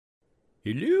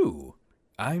Hello,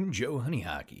 I'm Joe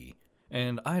Honeyhockey,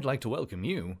 and I'd like to welcome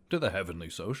you to the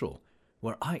Heavenly Social,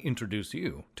 where I introduce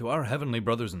you to our heavenly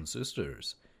brothers and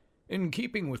sisters. In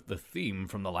keeping with the theme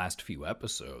from the last few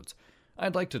episodes,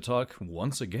 I'd like to talk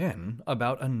once again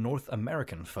about a North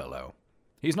American fellow.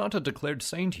 He's not a declared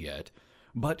saint yet,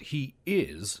 but he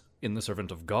is in the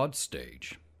Servant of God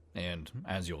stage, and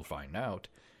as you'll find out,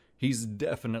 he's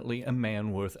definitely a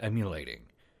man worth emulating.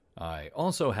 I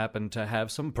also happen to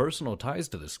have some personal ties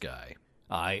to this guy.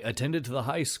 I attended the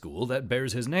high school that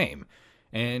bears his name,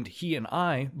 and he and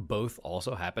I both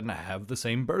also happen to have the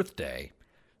same birthday.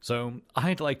 So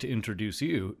I'd like to introduce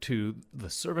you to the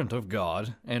servant of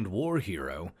God and war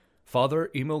hero, Father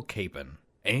Emil Kapaun.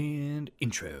 And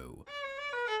intro.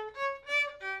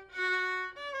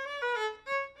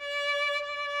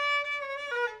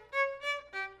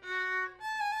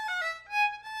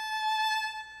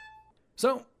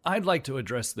 So, I'd like to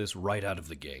address this right out of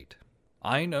the gate.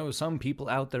 I know some people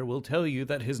out there will tell you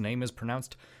that his name is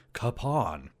pronounced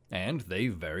Kapaun, and they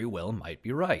very well might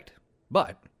be right.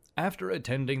 But, after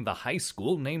attending the high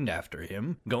school named after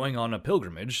him, going on a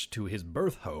pilgrimage to his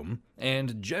birth home,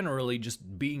 and generally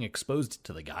just being exposed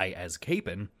to the guy as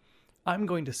Kapaun, I'm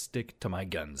going to stick to my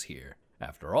guns here.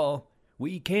 After all,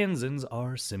 we Kansans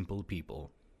are simple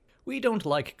people. We don't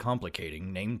like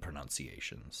complicating name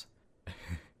pronunciations.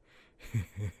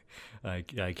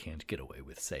 I can't get away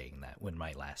with saying that when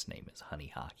my last name is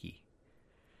Honeyhockey.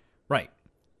 Right.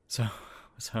 So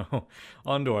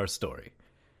on to our story.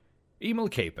 Emil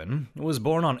Kapaun was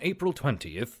born on April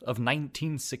 20th of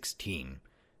 1916.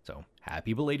 So,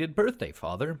 happy belated birthday,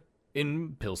 Father,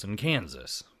 in Pilsen,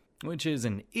 Kansas, which is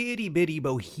an itty-bitty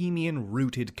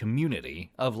bohemian-rooted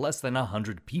community of less than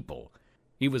 100 people.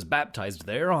 He was baptized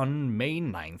there on May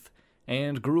 9th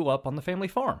and grew up on the family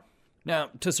farm.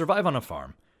 Now, to survive on a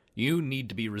farm, you need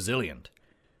to be resilient.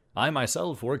 I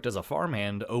myself worked as a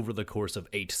farmhand over the course of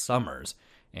 8 summers,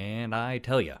 and I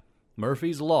tell ya,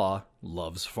 Murphy's Law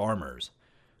loves farmers.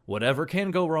 Whatever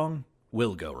can go wrong,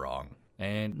 will go wrong,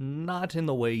 and not in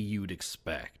the way you'd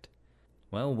expect.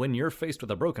 Well, when you're faced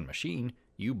with a broken machine,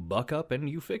 you buck up and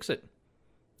you fix it.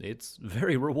 It's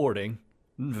very rewarding,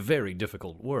 very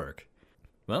difficult work.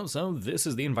 Well, so this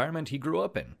is the environment he grew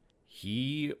up in.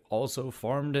 He also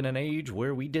farmed in an age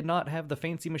where we did not have the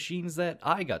fancy machines that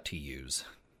I got to use.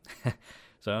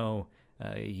 So,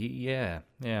 he's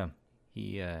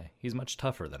much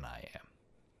tougher than I am.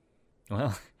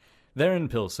 Well, there in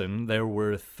Pilsen, there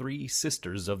were 3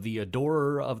 sisters of the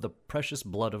Adorer of the Precious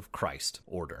Blood of Christ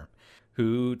order,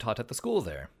 who taught at the school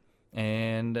there.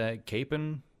 And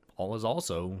Kapaun was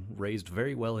also raised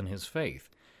very well in his faith,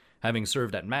 having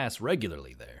served at Mass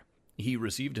regularly there. He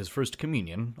received his first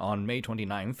communion on May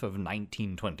 29th of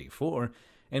 1924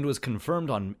 and was confirmed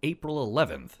on April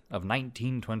 11th of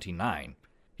 1929.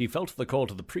 He felt the call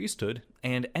to the priesthood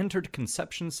and entered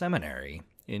Conception Seminary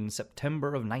in September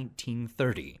of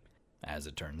 1930. As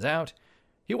it turns out,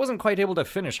 he wasn't quite able to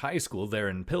finish high school there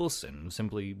in Pilsen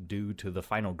simply due to the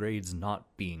final grades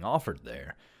not being offered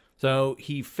there. So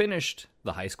he finished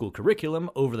the high school curriculum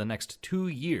over the next 2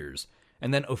 years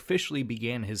and then officially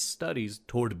began his studies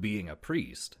toward being a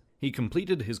priest. He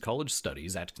completed his college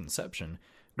studies at Conception,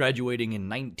 graduating in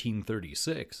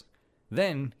 1936.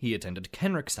 Then he attended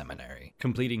Kenrick Seminary,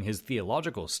 completing his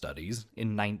theological studies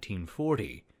in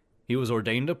 1940. He was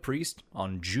ordained a priest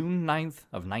on June 9th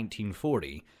of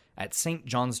 1940 at St.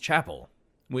 John's Chapel,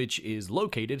 which is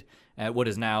located at what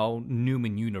is now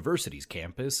Newman University's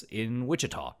campus in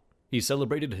Wichita. He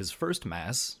celebrated his first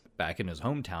Mass back in his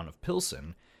hometown of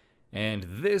Pilsen, and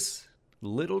this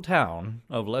little town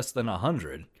of less than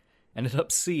 100 ended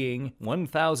up seeing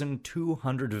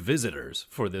 1,200 visitors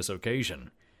for this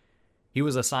occasion. He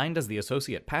was assigned as the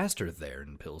associate pastor there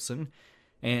in Pilsen,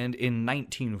 and in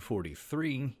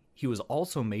 1943, he was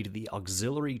also made the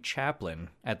auxiliary chaplain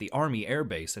at the Army Air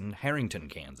Base in Harrington,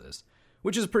 Kansas,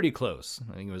 which is pretty close.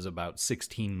 I think it was about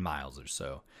 16 miles or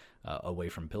so away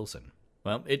from Pilsen.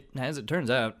 Well, as it turns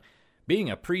out,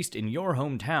 being a priest in your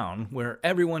hometown, where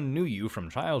everyone knew you from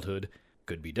childhood,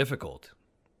 could be difficult.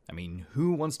 I mean,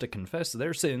 who wants to confess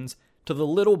their sins to the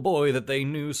little boy that they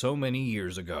knew so many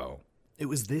years ago? It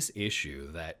was this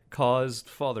issue that caused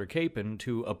Father Kapaun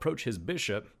to approach his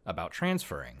bishop about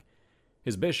transferring.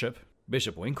 His bishop,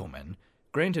 Bishop Winkleman,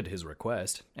 granted his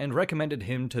request and recommended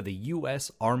him to the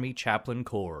U.S. Army Chaplain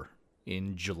Corps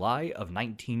in July of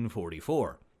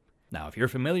 1944. Now, if you're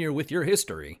familiar with your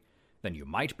history, then you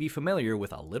might be familiar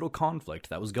with a little conflict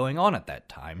that was going on at that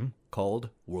time called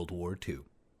World War II.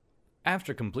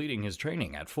 After completing his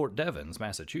training at Fort Devens,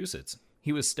 Massachusetts,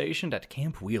 he was stationed at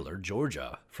Camp Wheeler,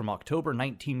 Georgia, from October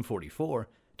 1944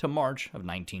 to March of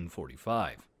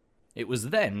 1945. It was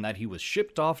then that he was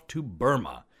shipped off to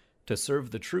Burma to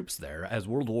serve the troops there as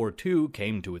World War II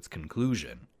came to its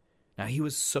conclusion. Now, he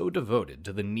was so devoted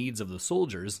to the needs of the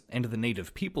soldiers and the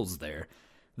native peoples there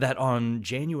that on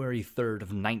January 3rd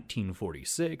of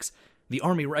 1946, the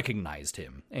Army recognized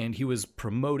him, and he was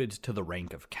promoted to the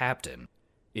rank of captain.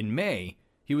 In May,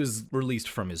 he was released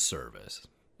from his service,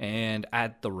 and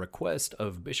at the request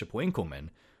of Bishop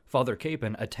Winkleman, Father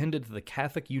Kapaun attended the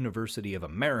Catholic University of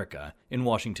America in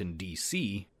Washington,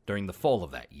 D.C. during the fall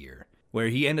of that year, where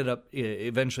he ended up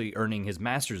eventually earning his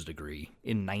master's degree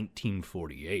in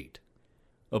 1948.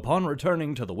 Upon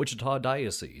returning to the Wichita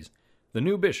Diocese, the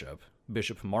new bishop,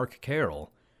 Bishop Mark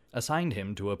Carroll, assigned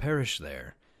him to a parish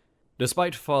there.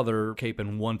 Despite Father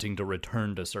Kapaun wanting to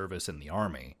return to service in the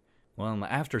Army, well,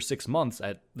 after 6 months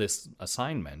at this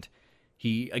assignment,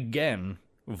 he again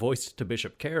voiced to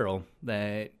Bishop Carroll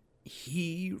that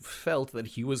he felt that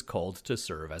he was called to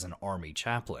serve as an Army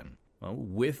chaplain. Well,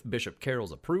 with Bishop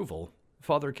Carroll's approval,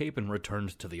 Father Kapaun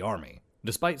returned to the Army.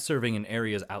 Despite serving in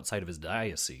areas outside of his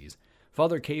diocese,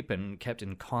 Father Kapaun kept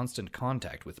in constant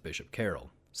contact with Bishop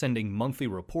Carroll, sending monthly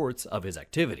reports of his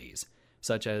activities,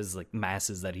 such as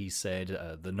masses that he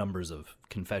said, the numbers of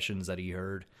confessions that he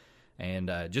heard,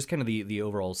 and just kind of the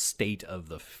overall state of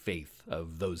the faith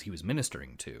of those he was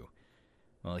ministering to.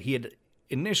 Well, he had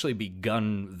initially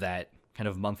begun that kind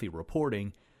of monthly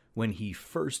reporting when he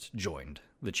first joined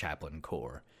the chaplain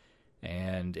corps,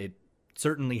 and it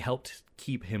certainly helped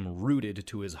keep him rooted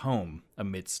to his home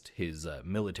amidst his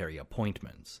military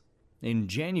appointments. In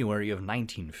January of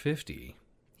 1950,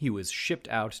 he was shipped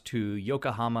out to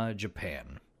Yokohama,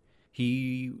 Japan.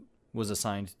 He was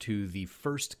assigned to the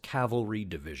 1st Cavalry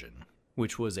Division,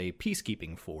 which was a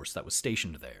peacekeeping force that was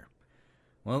stationed there.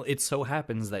 Well, it so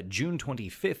happens that June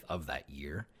 25th of that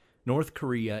year, North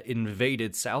Korea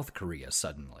invaded South Korea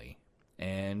suddenly,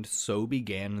 and so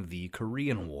began the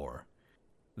Korean War.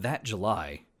 That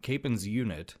July, Kapaun's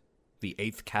unit, the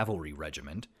 8th Cavalry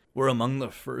Regiment, were among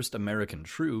the first American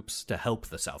troops to help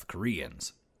the South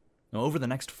Koreans. Now, over the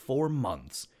next 4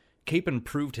 months, Kapaun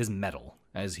proved his mettle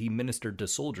as he ministered to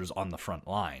soldiers on the front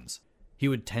lines. He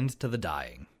would tend to the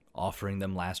dying, offering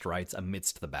them last rites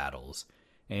amidst the battles,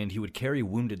 and he would carry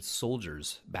wounded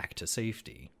soldiers back to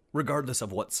safety, regardless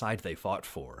of what side they fought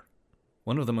for.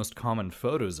 One of the most common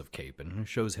photos of Kapaun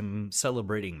shows him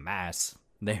celebrating Mass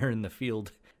there in the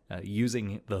field,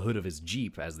 using the hood of his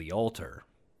Jeep as the altar.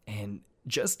 And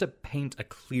just to paint a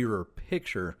clearer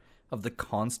picture of the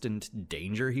constant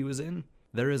danger he was in,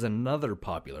 there is another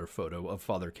popular photo of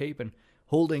Father Kapaun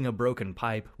holding a broken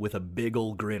pipe with a big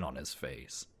ol' grin on his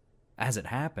face. As it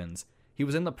happens, he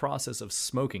was in the process of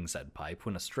smoking said pipe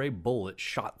when a stray bullet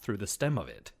shot through the stem of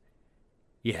it.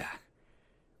 Yeah,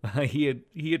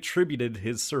 he attributed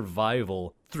his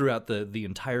survival throughout the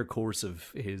entire course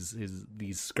of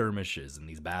these skirmishes and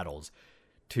these battles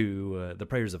to the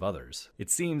prayers of others. It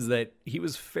seems that he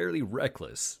was fairly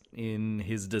reckless in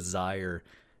his desire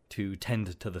to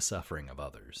tend to the suffering of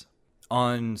others.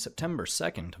 On September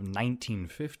 2nd of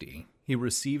 1950, he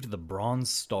received the Bronze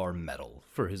Star Medal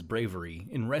for his bravery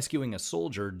in rescuing a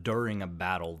soldier during a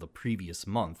battle the previous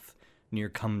month near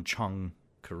Kamchong,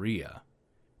 Korea.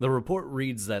 The report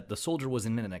reads that the soldier was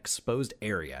in an exposed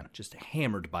area, just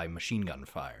hammered by machine gun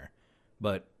fire.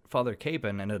 But Father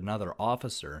Kapaun and another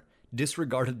officer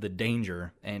disregarded the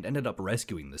danger and ended up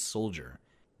rescuing this soldier.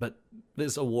 But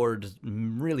this award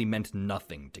really meant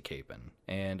nothing to Kapaun,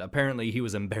 and apparently he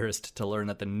was embarrassed to learn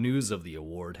that the news of the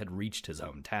award had reached his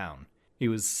hometown. He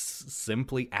was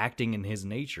simply acting in his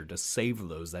nature to save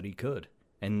those that he could,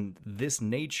 and this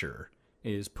nature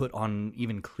is put on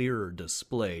even clearer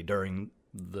display during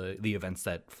the events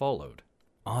that followed.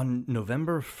 On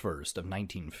November 1st of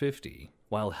 1950,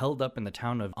 while held up in the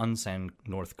town of Unsan,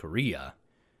 North Korea,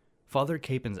 Father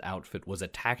Kapaun's outfit was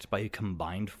attacked by a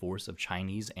combined force of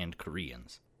Chinese and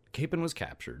Koreans. Kapaun was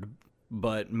captured,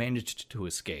 but managed to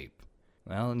escape.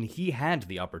 Well, and he had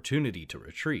the opportunity to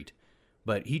retreat,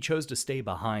 but he chose to stay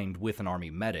behind with an army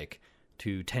medic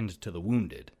to tend to the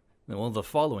wounded. Well, the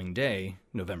following day,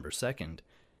 November 2nd,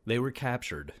 they were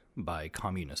captured by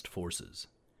communist forces.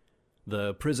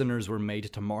 The prisoners were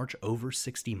made to march over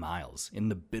 60 miles in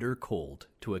the bitter cold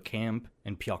to a camp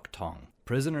in Pyeongtaung.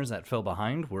 Prisoners that fell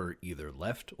behind were either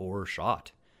left or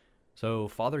shot. So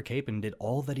Father Kapaun did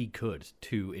all that he could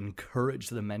to encourage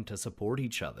the men to support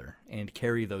each other and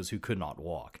carry those who could not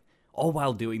walk, all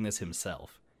while doing this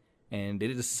himself. And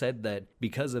it is said that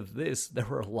because of this, there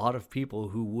were a lot of people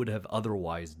who would have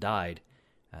otherwise died,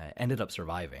 ended up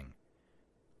surviving.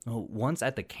 Once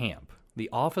at the camp, the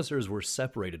officers were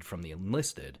separated from the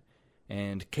enlisted,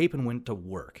 and Kapaun went to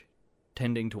work.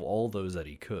 tending to all those that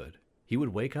he could. He would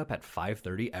wake up at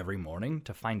 5:30 every morning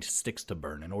to find sticks to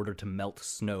burn in order to melt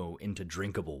snow into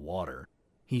drinkable water.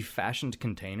 He fashioned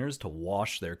containers to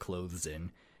wash their clothes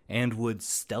in, and would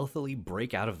stealthily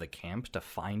break out of the camp to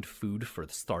find food for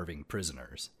the starving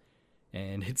prisoners.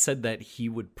 And it said that he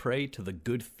would pray to the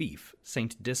good thief,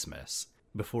 Saint Dismas,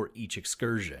 before each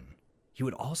excursion. He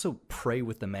would also pray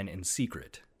with the men in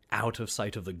secret, out of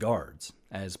sight of the guards,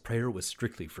 as prayer was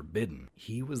strictly forbidden.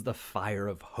 He was the fire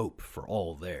of hope for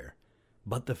all there,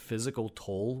 but the physical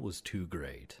toll was too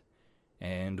great.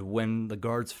 And when the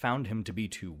guards found him to be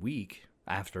too weak,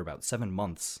 after about 7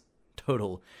 months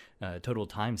total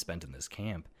time spent in this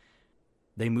camp,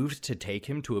 they moved to take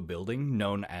him to a building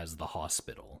known as the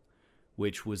hospital,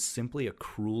 which was simply a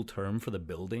cruel term for the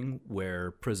building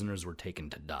where prisoners were taken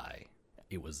to die.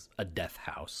 It was a death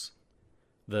house.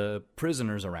 The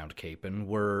prisoners around Kapaun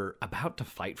were about to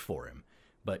fight for him,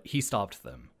 but he stopped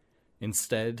them.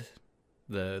 Instead,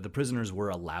 the prisoners were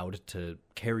allowed to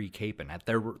carry Kapaun at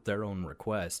their own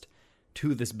request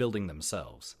to this building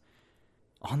themselves.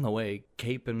 On the way,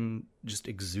 Kapaun just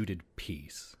exuded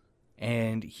peace,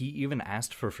 and he even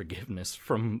asked for forgiveness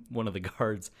from one of the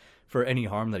guards for any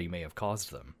harm that he may have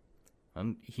caused them.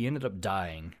 He ended up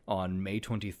dying on May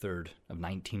 23rd of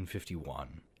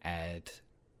 1951 at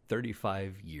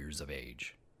 35 years of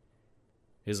age.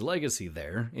 His legacy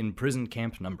there, in prison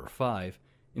camp number 5,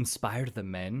 inspired the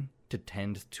men to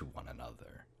tend to one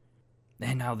another.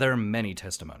 And now there are many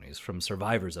testimonies from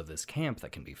survivors of this camp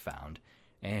that can be found,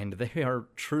 and they are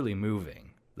truly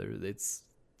moving. It's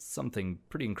something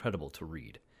pretty incredible to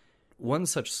read. One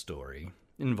such story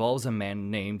involves a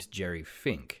man named Jerry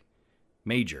Fink,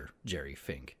 Major Jerry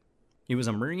Fink. He was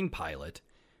a Marine pilot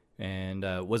and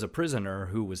was a prisoner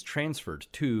who was transferred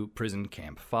to Prison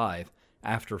Camp 5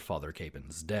 after Father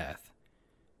Kapaun's death.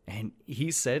 And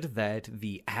he said that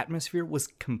the atmosphere was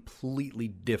completely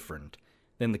different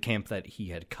than the camp that he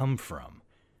had come from.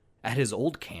 At his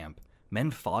old camp,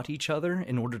 men fought each other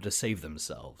in order to save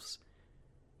themselves.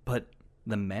 But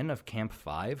the men of Camp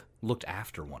 5 looked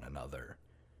after one another.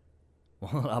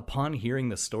 Well, upon hearing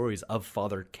the stories of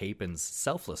Father Kapaun's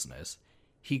selflessness,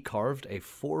 he carved a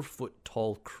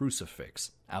 4-foot-tall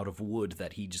crucifix out of wood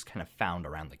that he just kind of found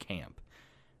around the camp.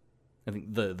 I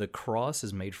think the cross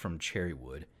is made from cherry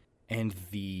wood, and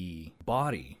the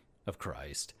body of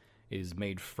Christ is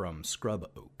made from scrub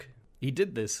oak. He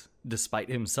did this despite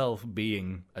himself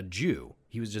being a Jew.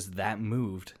 He was just that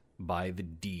moved by the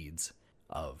deeds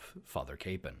of Father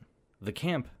Kapaun. The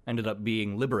camp ended up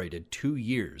being liberated 2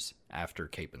 years after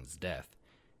Kapaun's death,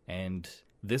 and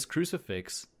this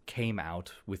crucifix came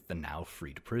out with the now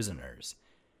freed prisoners,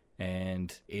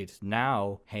 and it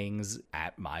now hangs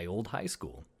at my old high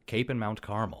school, Kapaun Mount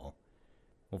Carmel.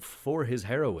 Well, for his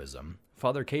heroism,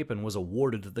 Father Kapaun was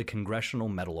awarded the Congressional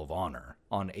Medal of Honor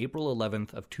on April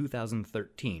 11th of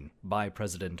 2013 by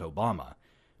President Obama,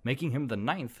 making him the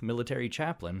 9th military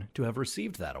chaplain to have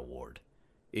received that award.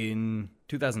 In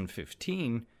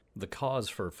 2015, the cause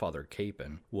for Father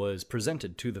Kapaun was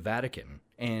presented to the Vatican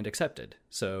and accepted,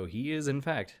 so he is in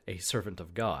fact a servant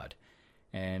of God.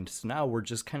 And so now we're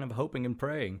just kind of hoping and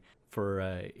praying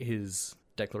for his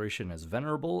declaration as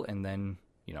venerable, and then,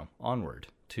 onward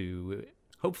to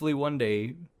hopefully one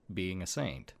day being a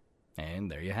saint.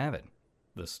 And there you have it,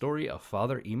 the story of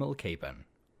Father Emil Kapaun.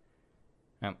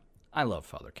 Now, I love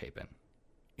Father Kapaun.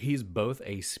 He's both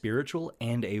a spiritual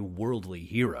and a worldly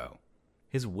hero.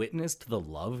 His witness to the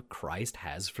love Christ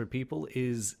has for people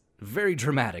is very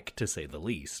dramatic, to say the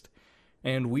least.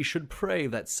 And we should pray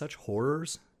that such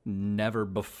horrors never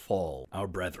befall our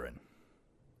brethren.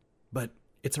 But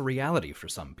it's a reality for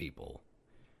some people.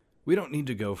 We don't need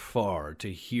to go far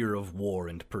to hear of war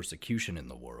and persecution in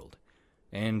the world.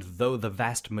 And though the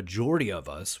vast majority of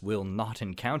us will not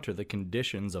encounter the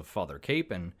conditions of Father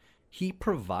Kapaun, he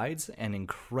provides an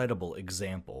incredible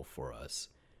example for us.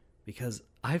 Because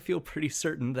I feel pretty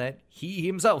certain that he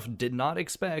himself did not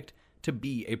expect to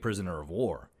be a prisoner of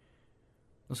war.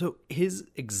 So his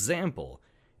example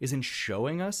is in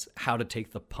showing us how to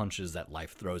take the punches that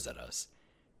life throws at us.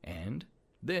 And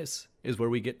this is where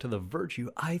we get to the virtue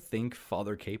I think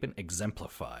Father Kapaun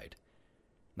exemplified.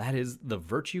 That is the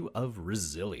virtue of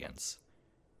resilience.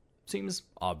 Seems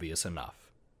obvious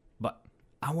enough, but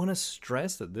I want to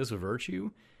stress that this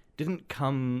virtue didn't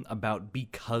come about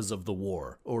because of the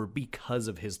war or because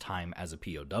of his time as a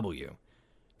POW.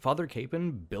 Father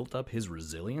Kapaun built up his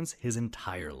resilience his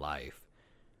entire life.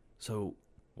 So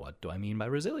what do I mean by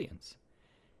resilience?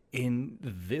 In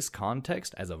this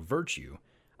context, as a virtue,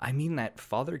 I mean that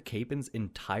Father Kapaun's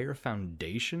entire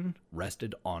foundation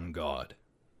rested on God.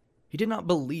 He did not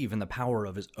believe in the power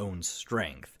of his own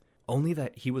strength, only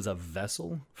that he was a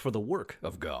vessel for the work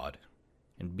of God.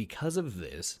 And because of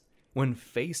this, when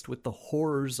faced with the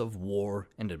horrors of war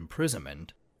and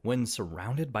imprisonment, when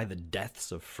surrounded by the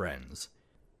deaths of friends,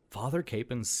 Father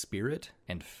Kapaun's spirit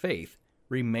and faith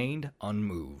remained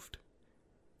unmoved.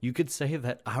 You could say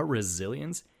that our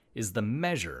resilience is the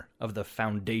measure of the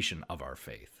foundation of our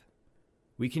faith.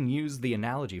 We can use the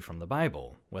analogy from the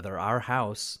Bible, whether our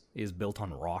house is built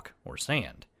on rock or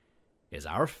sand. Is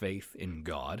our faith in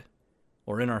God,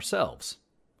 or in ourselves,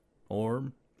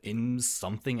 or in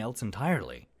something else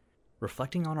entirely?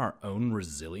 Reflecting on our own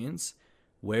resilience,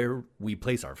 where we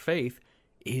place our faith,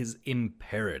 is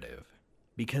imperative,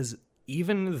 because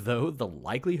even though the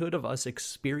likelihood of us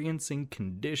experiencing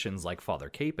conditions like Father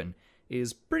Kapaun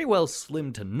is pretty well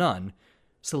slim to none,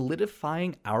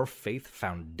 solidifying our faith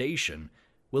foundation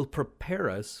will prepare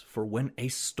us for when a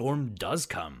storm does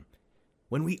come,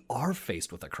 when we are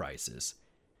faced with a crisis.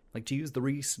 Like, to use the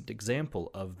recent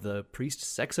example of the priest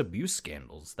sex abuse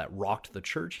scandals that rocked the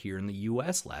church here in the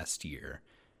US last year.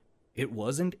 It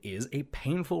was and is a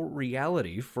painful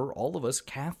reality for all of us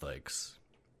Catholics,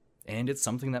 and it's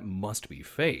something that must be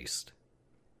faced.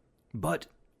 But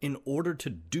in order to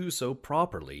do so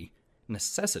properly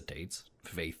necessitates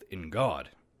faith in God,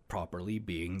 properly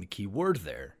being the key word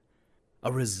there.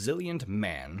 A resilient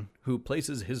man who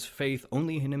places his faith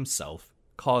only in himself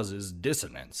causes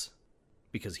dissonance,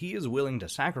 because he is willing to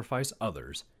sacrifice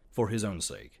others for his own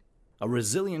sake. A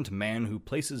resilient man who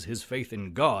places his faith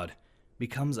in God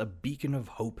becomes a beacon of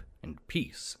hope and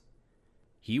peace.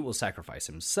 He will sacrifice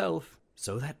himself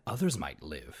so that others might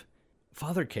live.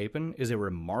 Father Kapaun is a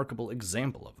remarkable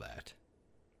example of that.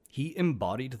 He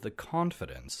embodied the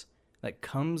confidence that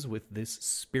comes with this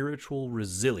spiritual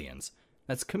resilience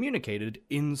that's communicated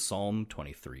in Psalm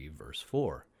 23, verse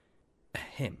 4.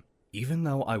 Ahem. Even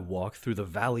though I walk through the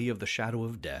valley of the shadow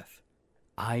of death,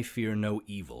 I fear no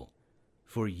evil,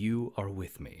 for you are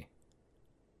with me.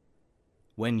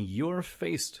 When you're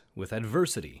faced with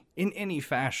adversity in any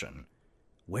fashion,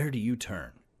 where do you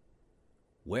turn?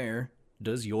 Where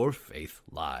does your faith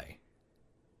lie?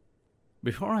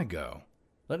 Before I go,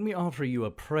 let me offer you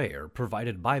a prayer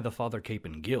provided by the Father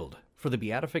Kapaun Guild for the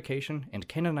beatification and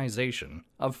canonization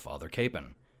of Father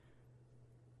Kapaun.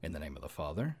 In the name of the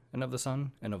Father, and of the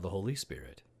Son, and of the Holy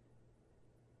Spirit.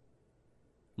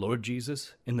 Lord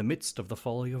Jesus, in the midst of the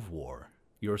folly of war,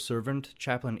 your servant,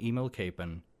 Chaplain Emil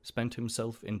Kapaun, spent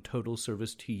himself in total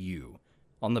service to you,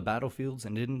 on the battlefields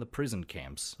and in the prison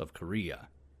camps of Korea,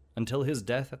 until his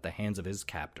death at the hands of his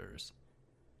captors.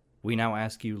 We now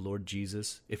ask you, Lord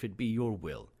Jesus, if it be your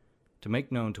will, to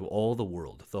make known to all the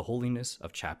world the holiness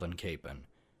of Chaplain Kapaun,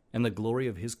 and the glory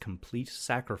of his complete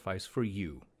sacrifice for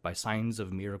you by signs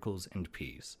of miracles and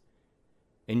peace.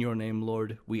 In your name,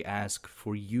 Lord, we ask,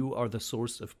 for you are the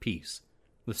source of peace,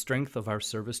 the strength of our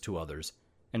service to others,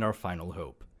 and our final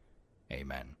hope.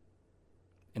 Amen.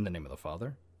 In the name of the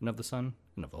Father, and of the Son,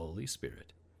 and of the Holy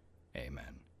Spirit.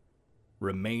 Amen.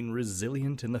 Remain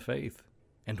resilient in the faith,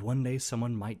 and one day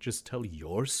someone might just tell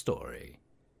your story.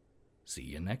 See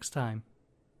you next time.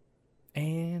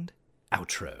 And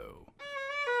outro.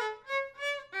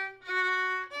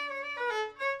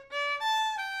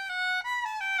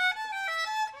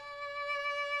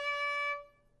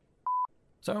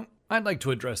 So, I'd like to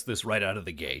address this right out of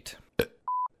the gate.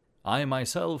 I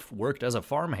myself worked as a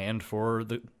farmhand for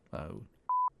the...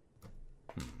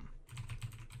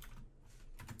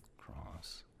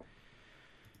 Cross.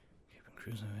 Keeping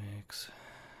crucifix.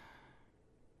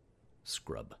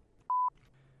 Scrub.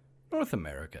 North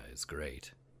America is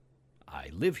great.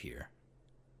 I live here.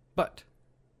 But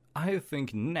I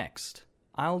think next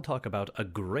I'll talk about a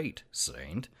great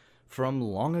saint from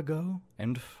long ago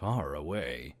and far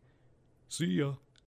away. See ya.